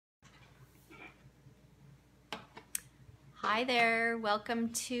Hi there, welcome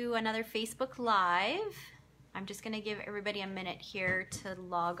to another Facebook Live. I'm just going to give everybody a minute here to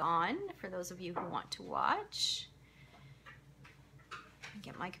log on for those of you who want to watch.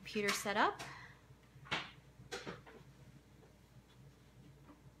 Get my computer set up.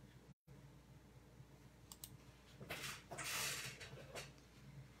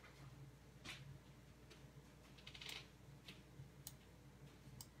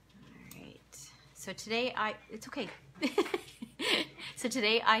 So today it's okay. So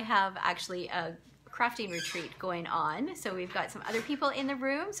today I have actually a crafting retreat going on. So we've got some other people in the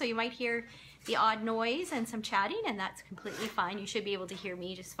room. So you might hear the odd noise and some chatting, and that's completely fine. You should be able to hear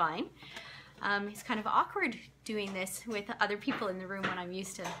me just fine. It's kind of awkward doing this with other people in the room when I'm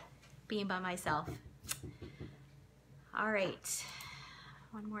used to being by myself. All right,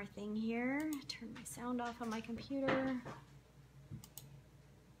 one more thing here. Turn my sound off on my computer.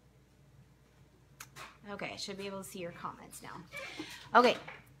 Okay, I should be able to see your comments now. Okay,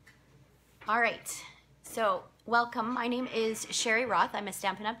 all right, so welcome. My name is Sherry Roth. I'm a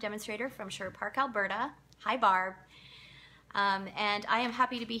Stampin' Up! Demonstrator from Sherwood Park, Alberta. Hi, Barb. And I am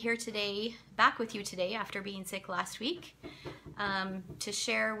happy to be here today, back with you today after being sick last week, to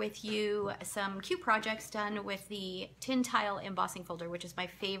share with you some cute projects done with the tin tile embossing folder, which is my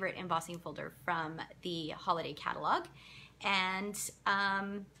favorite embossing folder from the holiday catalog, and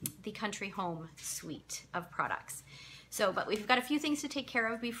the Country Home suite of products. So, but we've got a few things to take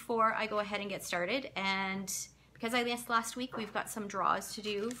care of before I go ahead and get started. And because I missed last week, we've got some draws to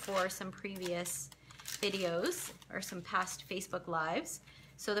do for some previous videos or some past Facebook Lives.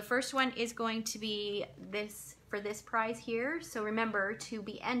 So the first one is going to be this, for this prize here. So remember to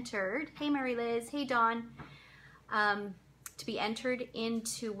be entered. Hey Mary Liz, hey Dawn. To be entered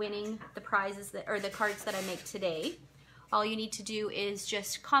into winning the prizes that, or the cards that I make today. All you need to do is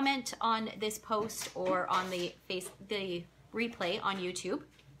just comment on this post or on the replay on YouTube,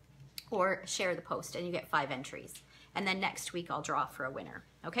 or share the post, and you get 5 entries. And then next week I'll draw for a winner.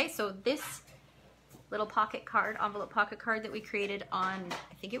 Okay, so this little pocket card, envelope pocket card that we created on,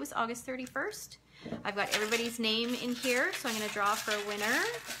 I think it was August 31st. I've got everybody's name in here, so I'm gonna draw for a winner.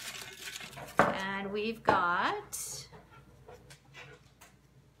 And we've got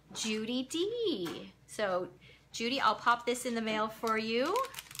Judy D. So Judy, I'll pop this in the mail for you.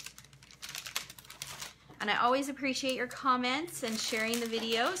 And I always appreciate your comments and sharing the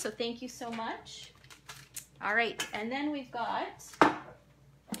video, so thank you so much. All right, and then we've got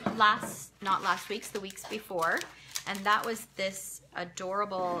not last week's, the weeks before, and that was this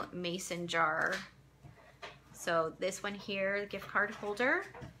adorable mason jar. So this one here, the gift card holder,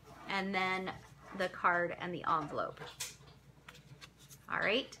 and then the card and the envelope. All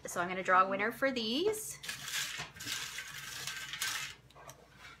right, so I'm gonna draw a winner for these.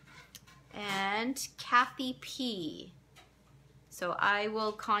 And Kathy P. So I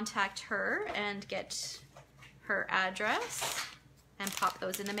will contact her and get her address and pop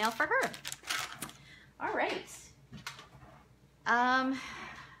those in the mail for her. All right.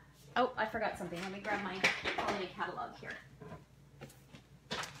 Oh, I forgot something. Let me grab my holiday catalog here.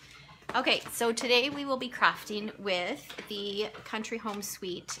 Okay, so today we will be crafting with the Country Home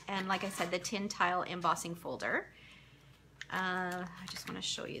Suite, and like I said, the tin tile embossing folder. I just want to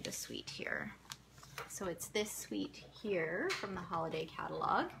show you the suite here. So it's this suite here from the holiday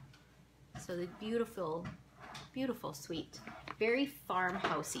catalog. So the beautiful, beautiful suite. Very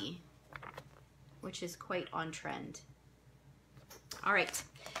farmhousey, which is quite on trend. All right,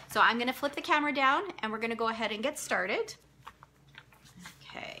 so I'm going to flip the camera down and we're going to go ahead and get started.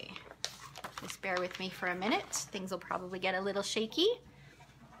 Okay, just bear with me for a minute. Things will probably get a little shaky.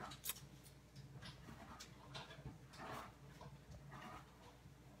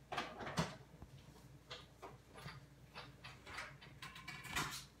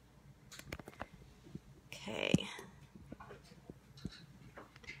 Okay.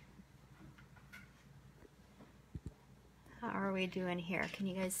 How are we doing here? Can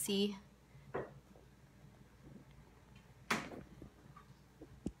you guys see?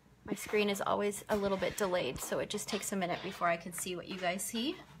 My screen is always a little bit delayed, so it just takes a minute before I can see what you guys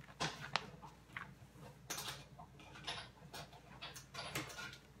see.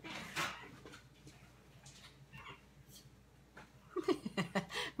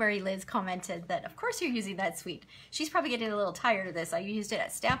 Mary Liz commented that of course you're using that suite. She's probably getting a little tired of this. I used it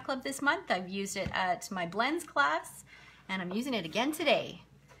at Stamp Club this month, I've used it at my blends class, and I'm using it again today.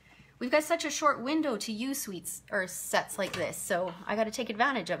 We've got such a short window to use suites or sets like this, so I got to take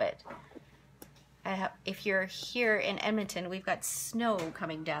advantage of it. If you're here in Edmonton, we've got snow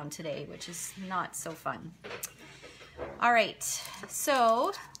coming down today, which is not so fun. All right,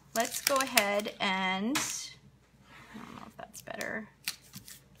 so let's go ahead and, I don't know if that that's better.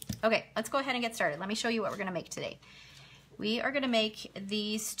 Okay, let's go ahead and get started. Let me show you what we're gonna make today. We are gonna make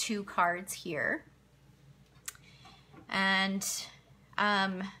these 2 cards here. And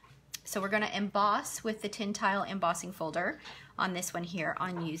so we're gonna emboss with the tin tile embossing folder on this one here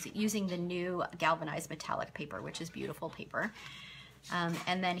on using the new galvanized metallic paper, which is beautiful paper.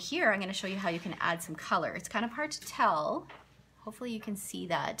 And then here I'm gonna show you how you can add some color. It's kind of hard to tell. Hopefully you can see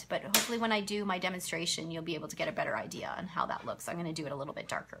that, but hopefully when I do my demonstration, you'll be able to get a better idea on how that looks. I'm gonna do it a little bit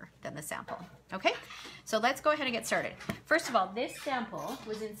darker than the sample, okay? So let's go ahead and get started. First of all, this sample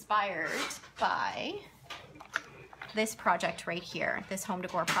was inspired by this project right here, this home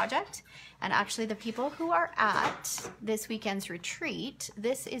decor project. And actually the people who are at this weekend's retreat,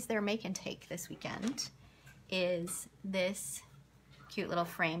 this is their make and take this weekend, is this cute little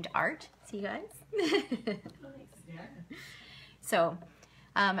framed art. See you guys? So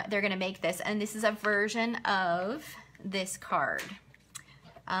they're gonna make this, and this is a version of this card.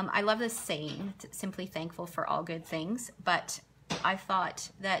 I love this saying, simply thankful for all good things, but I thought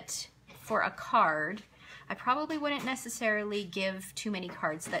that for a card, I probably wouldn't necessarily give too many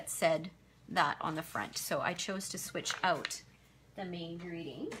cards that said that on the front. So I chose to switch out the main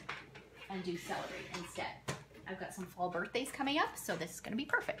greeting and do celebrate instead. I've got some fall birthdays coming up, so this is gonna be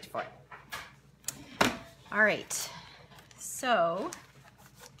perfect for it. All right. So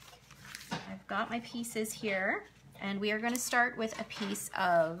I've got my pieces here, and we are going to start with a piece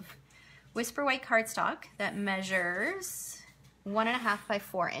of Whisper White cardstock that measures 1.5 by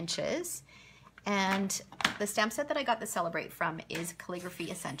 4 inches. And the stamp set that I got the Celebrate from is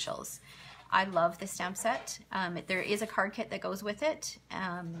Calligraphy Essentials. I love this stamp set. There is a card kit that goes with it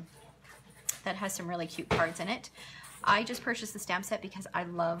that has some really cute cards in it. I just purchased the stamp set because I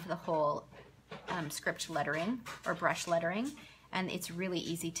love the whole script lettering or brush lettering, and it's really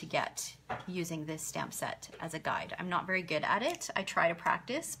easy to get using this stamp set as a guide. I'm not very good at it. I try to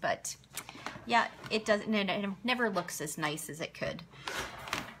practice, but yeah, it never looks as nice as it could.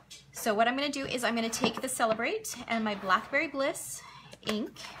 So what I'm going to do is I'm going to take the Celebrate and my Blackberry Bliss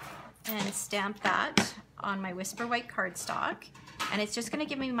ink and stamp that on my Whisper White cardstock, and it's just going to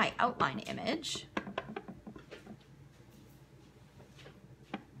give me my outline image.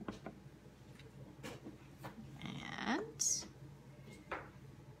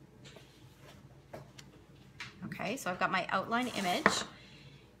 Okay, so I've got my outline image,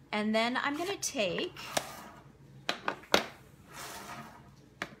 and then I'm gonna take,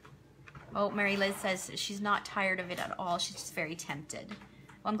 oh, Mary Liz says she's not tired of it at all, she's just very tempted.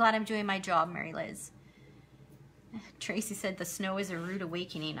 Well, I'm glad I'm doing my job, Mary Liz. Tracy said the snow is a rude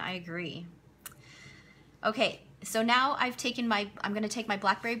awakening. I agree. Okay, so now I've taken I'm gonna take my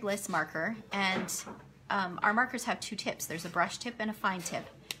Blackberry Bliss marker, and our markers have 2 tips. There's a brush tip and a fine tip.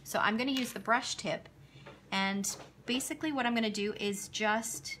 So I'm gonna use the brush tip, and basically what I'm gonna do is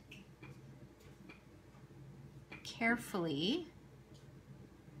just carefully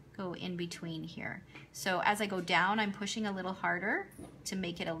go in between here. So as I go down, I'm pushing a little harder to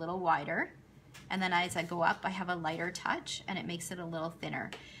make it a little wider. And then as I go up, I have a lighter touch and it makes it a little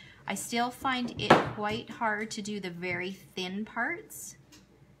thinner. I still find it quite hard to do the very thin parts,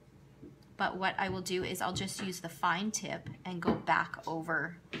 but what I will do is I'll just use the fine tip and go back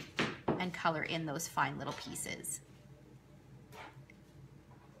over and color in those fine little pieces.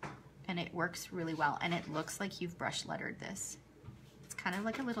 And it works really well, and it looks like you've brush lettered this. It's kind of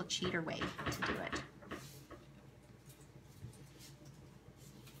like a little cheater way to do it.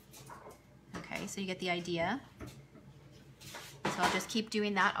 Okay, so you get the idea. So I'll just keep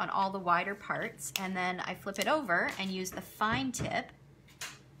doing that on all the wider parts, and then I flip it over and use the fine tip.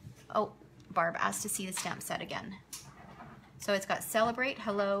 Oh, Barb asked to see the stamp set again. So it's got Celebrate,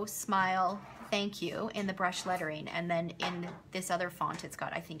 Hello, Smile, Thank You in the brush lettering, and then in this other font it's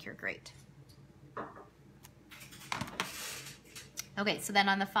got I Think You're Great. Okay, so then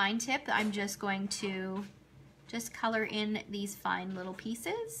on the fine tip, I'm just going to just color in these fine little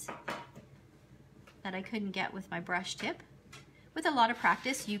pieces that I couldn't get with my brush tip. With a lot of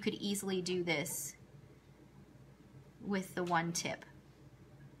practice, you could easily do this with the one tip.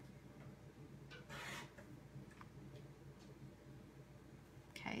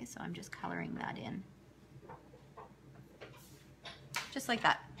 Okay, so I'm just coloring that in. Just like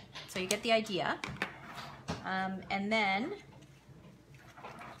that. So you get the idea. And then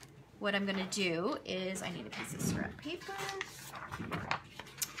what I'm gonna do is, I need a piece of scrap paper.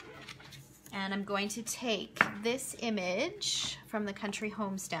 And I'm going to take this image from the Country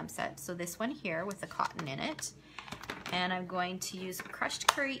Home stamp set, so this one here with the cotton in it, and I'm going to use crushed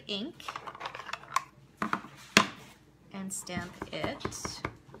curry ink and stamp it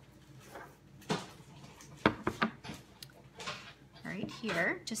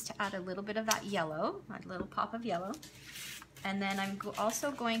here just to add a little bit of that yellow, a little pop of yellow. And then I'm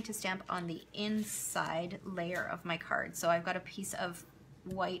also going to stamp on the inside layer of my card. So I've got a piece of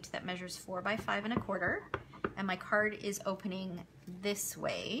white that measures 4 by 5 1/4, and my card is opening this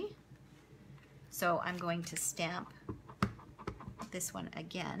way. So I'm going to stamp this one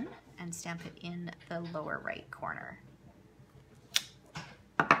again and stamp it in the lower right corner.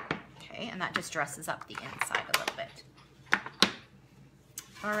 Okay, and that just dresses up the inside a little bit.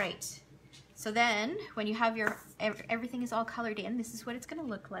 All right, so then when you have your, everything is all colored in, this is what it's gonna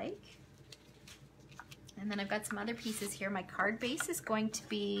look like. And then I've got some other pieces here. My card base is going to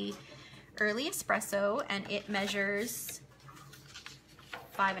be Early Espresso, and it measures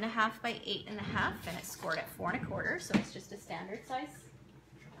 5.5 by 8.5, and it's scored at 4 1/4, so it's just a standard size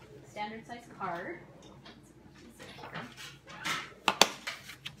card.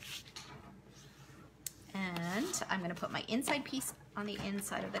 And I'm going to put my inside piece on the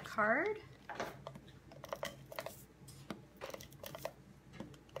inside of the card.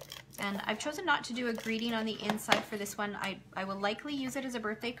 And I've chosen not to do a greeting on the inside for this one. I will likely use it as a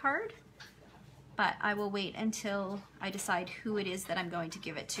birthday card, but I will wait until I decide who it is that I'm going to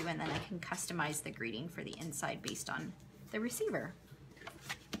give it to, and then I can customize the greeting for the inside based on the receiver.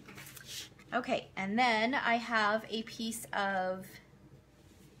 Okay, and then I have a piece of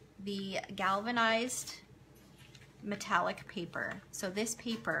the galvanized metallic paper. So this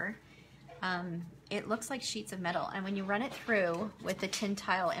paper, it looks like sheets of metal, and when you run it through with the tin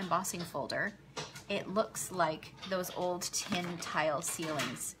tile embossing folder, it looks like those old tin tile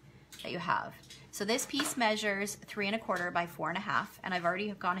ceilings that you have. So this piece measures 3 1/4 by 4.5, and I've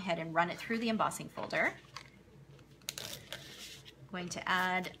already gone ahead and run it through the embossing folder. I'm going to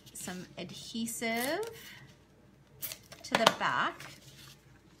add some adhesive to the back.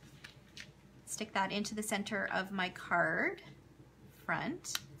 Stick that into the center of my card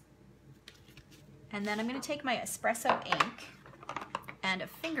front. And then I'm going to take my espresso ink and a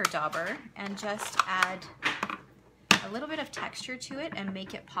finger dauber and just add a little bit of texture to it and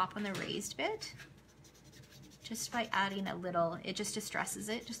make it pop on the raised bit. Just by adding a little, it just distresses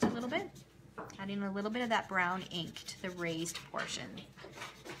it just a little bit. Adding a little bit of that brown ink to the raised portion.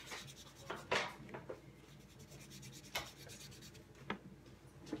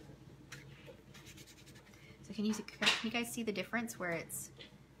 So can you guys see the difference where it's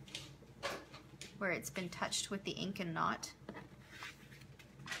been touched with the ink and not?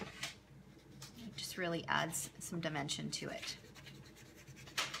 It just really adds some dimension to it.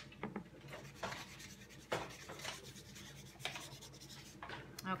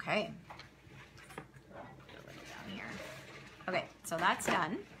 Okay. Down here. Okay, so that's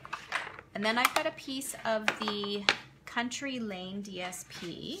done. And then I've got a piece of the Country Lane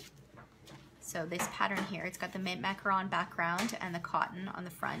DSP. So this pattern here, it's got the mint macaron background and the cotton on the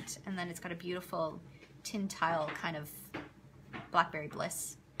front, and then it's got a beautiful tin tile kind of Blackberry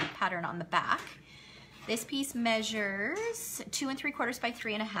Bliss pattern on the back. This piece measures 2 3/4 by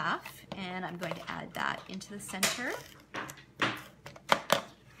 3.5, and I'm going to add that into the center.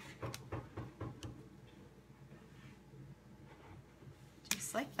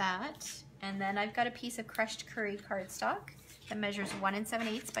 Just like that. And then I've got a piece of crushed curry cardstock that measures 1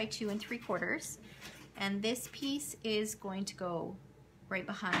 7/8 by 2 3/4, and this piece is going to go right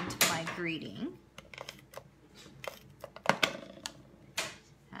behind my greeting.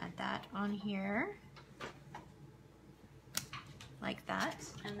 Add that on here like that,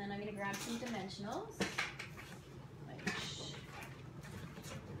 and then I'm going to grab some dimensionals.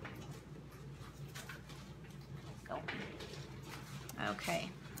 Go. Okay.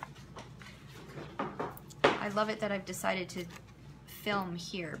 I love it that I've decided to film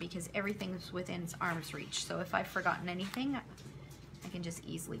here because everything's within arm's reach. So if I've forgotten anything, I can just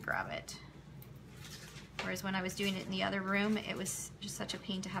easily grab it. Whereas when I was doing it in the other room, it was just such a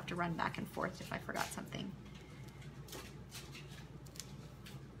pain to have to run back and forth if I forgot something.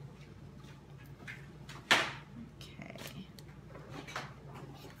 Okay.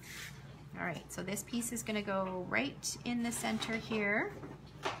 All right, so this piece is gonna go right in the center here.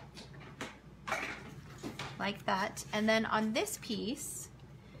 Like that. And then on this piece,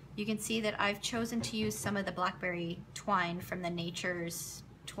 you can see that I've chosen to use some of the blackberry twine from the Nature's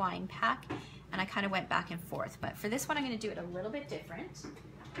Twine pack, and I kind of went back and forth. But for this one, I'm going to do it a little bit different.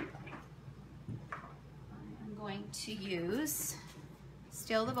 I'm going to use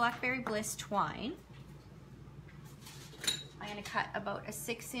still the Blackberry Bliss twine. I'm going to cut about a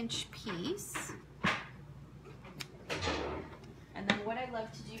 6-inch piece. And then what I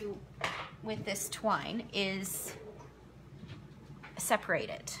love to do with this twine is separate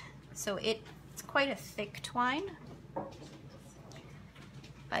it. So it's quite a thick twine.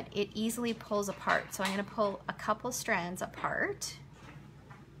 but it easily pulls apart. So I'm going to pull a couple strands apart.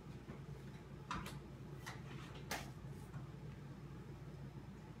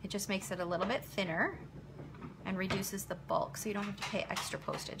 It just makes it a little bit thinner and reduces the bulk, so you don't have to pay extra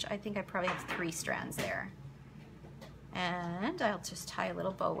postage. I think I probably have 3 strands there. And I'll just tie a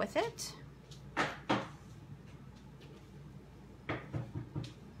little bow with it.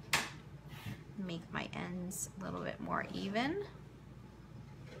 Make my ends a little bit more even.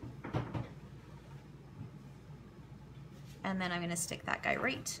 And then I'm going to stick that guy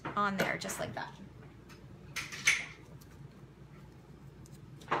right on there, just like that.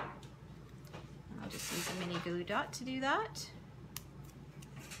 I'll just use a mini glue dot to do that.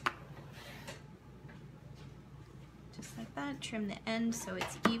 Just like that. Trim the end so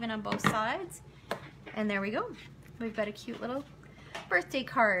it's even on both sides. And there we go. We've got a cute little birthday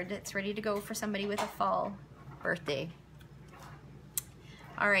card that's ready to go for somebody with a fall birthday.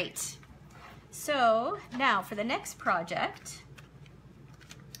 All right. So now for the next project,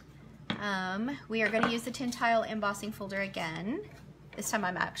 we are going to use the tin tile embossing folder again. This time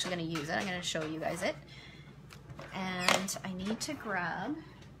I'm actually going to use it. I'm going to show you guys it. And I need to grab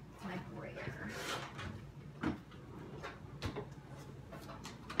my brayer.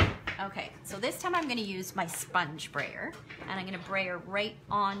 Okay, so this time I'm going to use my sponge brayer, and I'm going to brayer right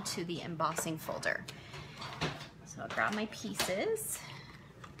onto the embossing folder. So I'll grab my pieces.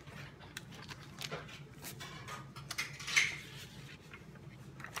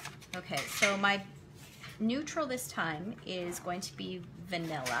 Okay, so my neutral this time is going to be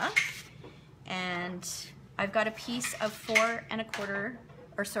vanilla, and I've got a piece of 4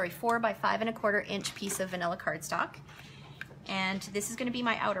 by 5 1/4 inch piece of vanilla cardstock, and this is going to be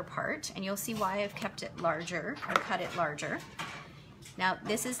my outer part, and you'll see why I've kept it larger or cut it larger. Now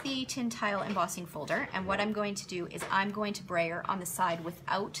this is the tin tile embossing folder, and what I'm going to do is I'm going to brayer on the side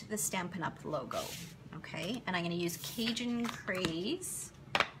without the Stampin' Up! Logo. Okay, and I'm going to use Cajun Craze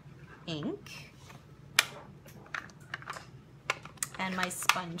ink and my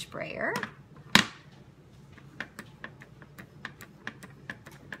sponge brayer.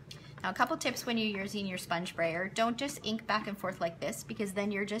 Now a couple tips when you're using your sponge brayer: don't just ink back and forth like this, because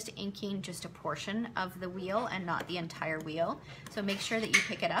then you're just inking just a portion of the wheel and not the entire wheel. So make sure that you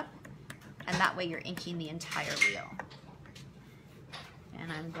pick it up, and that way you're inking the entire wheel.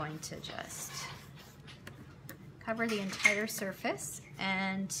 And I'm going to just cover the entire surface,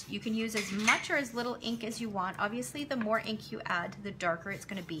 and you can use as much or as little ink as you want. Obviously the more ink you add, the darker it's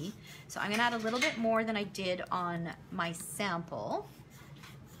going to be. So I'm going to add a little bit more than I did on my sample,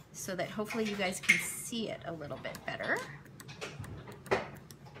 so that hopefully you guys can see it a little bit better.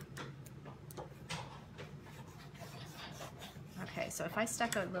 Okay, so if I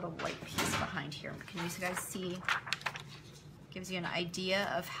stuck a little white piece behind here, can you guys see? Gives you an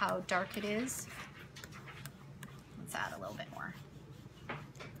idea of how dark it is. Let's add a little bit more.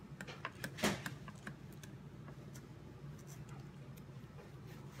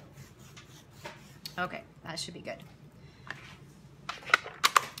 Okay, that should be good.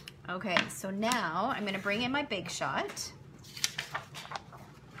 Okay, so now I'm going to bring in my Big Shot. Let's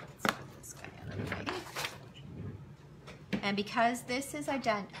put this guy out of the way. And because this is a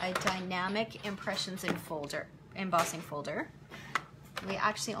dynamic impressions in embossing folder, we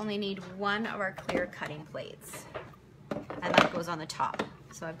actually only need 1 of our clear cutting plates, and that goes on the top.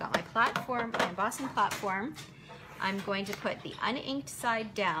 So I've got my platform, my embossing platform. I'm going to put the uninked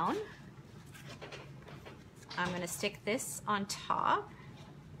side down. I'm going to stick this on top,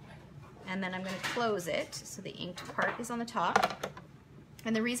 and then I'm going to close it so the inked part is on the top.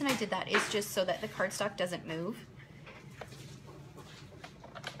 And the reason I did that is just so that the cardstock doesn't move.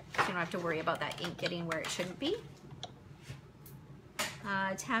 So you don't have to worry about that ink getting where it shouldn't be.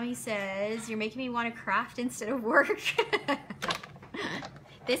 Tammy says, you're making me want to craft instead of work.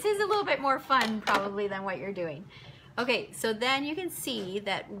 This is a little bit more fun probably than what you're doing. Okay, so then you can see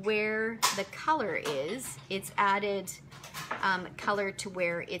that where the color is, it's added color to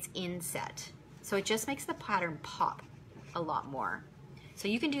where it's inset. So it just makes the pattern pop a lot more. So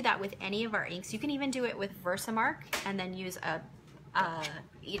you can do that with any of our inks. You can even do it with Versamark and then use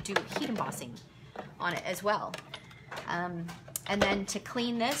you do heat embossing on it as well. And then to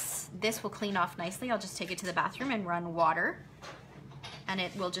clean this will clean off nicely. I'll just take it to the bathroom and run water, and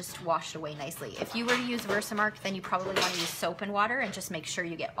it will just wash it away nicely. If you were to use Versamark, then you probably want to use soap and water and just make sure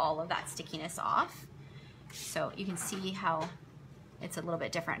you get all of that stickiness off. So you can see how it's a little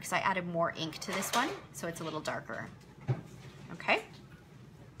bit different because I added more ink to this one, so it's a little darker. Okay.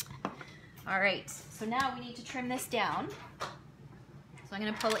 All right, so now we need to trim this down. So I'm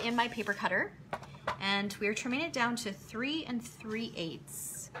going to pull in my paper cutter, and we're trimming it down to 3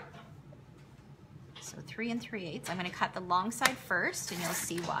 3/8. So 3 3/8. I'm going to cut the long side first, and you'll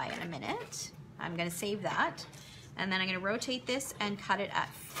see why in a minute. I'm going to save that. And then I'm going to rotate this and cut it at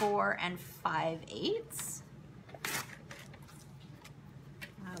 4 5/8.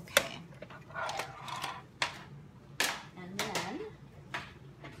 Okay. And then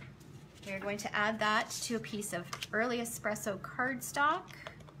we're going to add that to a piece of early espresso cardstock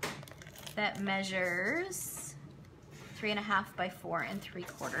that measures 3.5 by 4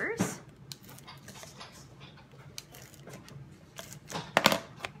 3/4.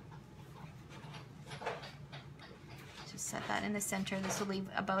 Just set that in the center. This will leave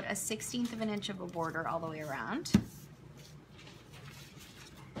about a 1/16 of an inch of a border all the way around.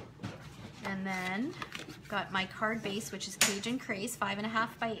 And then got my card base, which is Cajun Craze,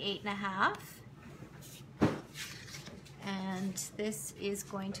 5.5 by 8.5. And this is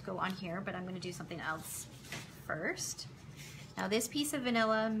going to go on here, but I'm going to do something else first. Now this piece of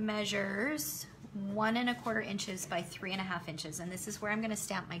vanilla measures 1 1/4 inches by 3.5 inches, and this is where I'm going to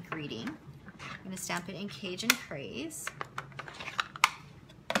stamp my greeting. I'm going to stamp it in Cajun Craze.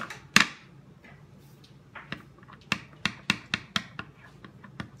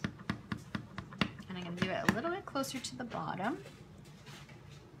 And I'm going to do it a little bit closer to the bottom.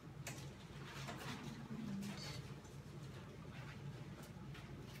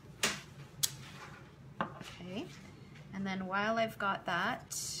 Okay, and then while I've got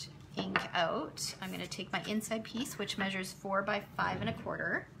that ink out, I'm going to take my inside piece, which measures 4 by 5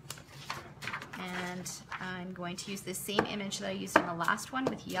 1/4, and I'm going to use the same image that I used in the last one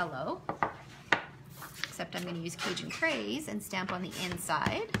with yellow, except I'm going to use Cajun Craze and stamp on the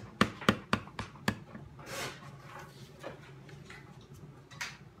inside.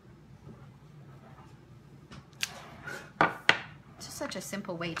 Just such a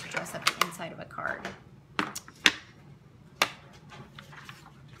simple way to dress up the inside of a card.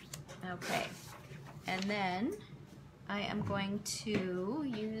 Okay, and then I am going to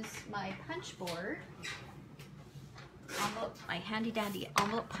use my punch board, my handy dandy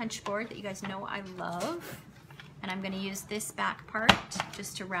envelope punch board that you guys know I love, and I'm going to use this back part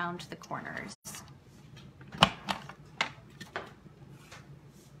just to round the corners.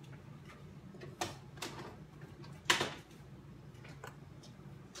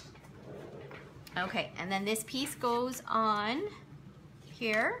 Okay, and then this piece goes on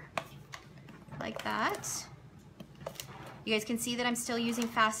here like that. You guys can see that I'm still using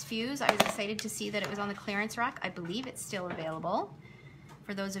Fast Fuse. I was excited to see that it was on the clearance rack. I believe it's still available.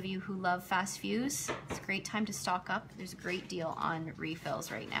 For those of you who love Fast Fuse, it's a great time to stock up. There's a great deal on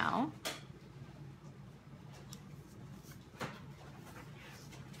refills right now.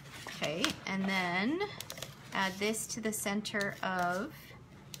 Okay, and then add this to the center of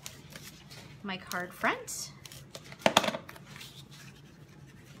my card front.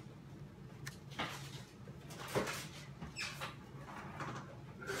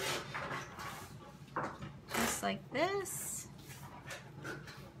 Like this.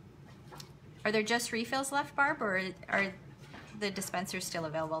 Are there just refills left, Barb, or are the dispensers still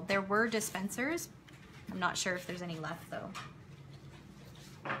available? There were dispensers. I'm not sure if there's any left though.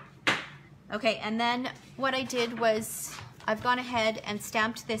 Okay, and then what I did was I've gone ahead and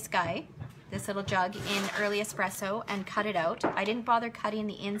stamped this guy, this little jug, in early espresso and cut it out. I didn't bother cutting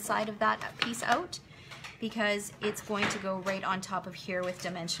the inside of that piece out because it's going to go right on top of here with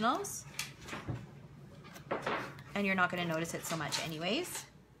dimensionals. And you're not going to notice it so much anyways.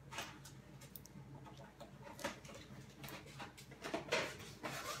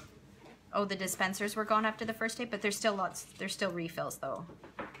 Oh, the dispensers were gone after the first day, but there's still lots, there's still refills though.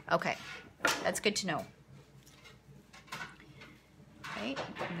 Okay, that's good to know. Okay,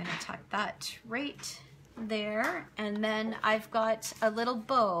 I'm going to tuck that right there, and then I've got a little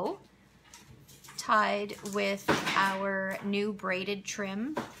bow tied with our new braided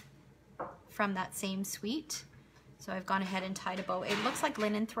trim from that same suite. So I've gone ahead and tied a bow. It looks like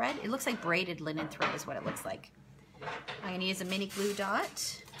linen thread. It looks like braided linen thread is what it looks like. I'm going to use a mini glue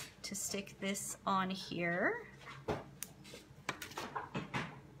dot to stick this on here.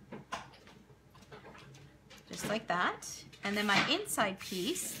 Just like that. And then my inside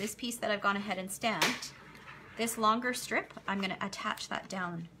piece, this piece that I've gone ahead and stamped, this longer strip, I'm going to attach that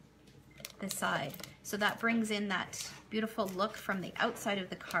down this side. So that brings in that beautiful look from the outside of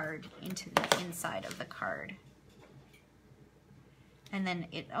the card into the inside of the card. And then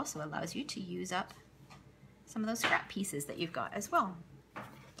it also allows you to use up some of those scrap pieces that you've got as well.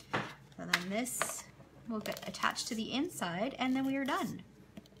 So then this will get attached to the inside, and then we are done.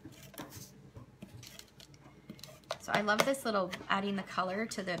 So I love this little adding the color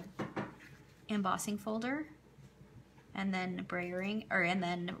to the embossing folder and then brayering, and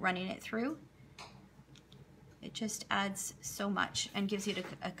then running it through. It just adds so much and gives you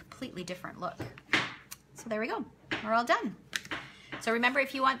a completely different look. So there we go. We're all done. So remember,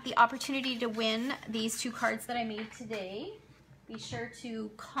 if you want the opportunity to win these 2 cards that I made today, be sure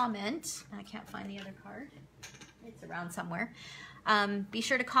to comment. I can't find the other card. It's around somewhere. Be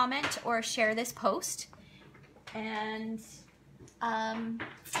sure to comment or share this post. And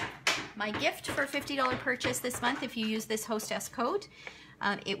my gift for $50 purchase this month, if you use this hostess code,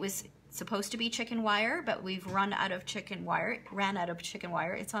 it was supposed to be chicken wire, but we've ran out of chicken wire.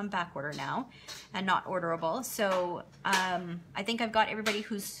 It's on back order now and not orderable. So I think I've got everybody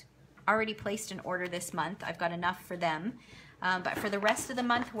who's already placed an order this month. I've got enough for them. But for the rest of the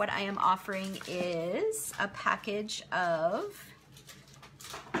month, what I am offering is a package of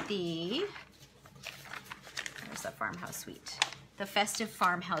the, where's the Farmhouse Suite? The Festive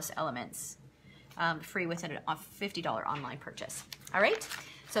Farmhouse Elements, free with a $50 online purchase. All right,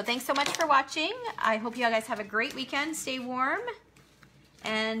 so thanks so much for watching. I hope you guys have a great weekend. Stay warm,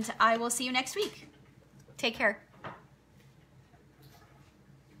 and I will see you next week. Take care.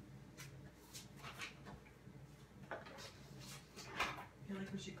 I feel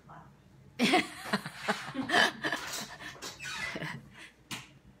like we should clap.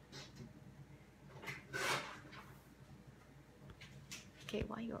 Okay,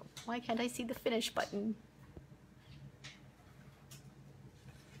 why can't I see the finish button?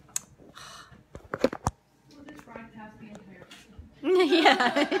 Well, this broadcast the entire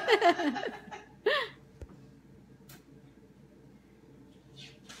Yeah.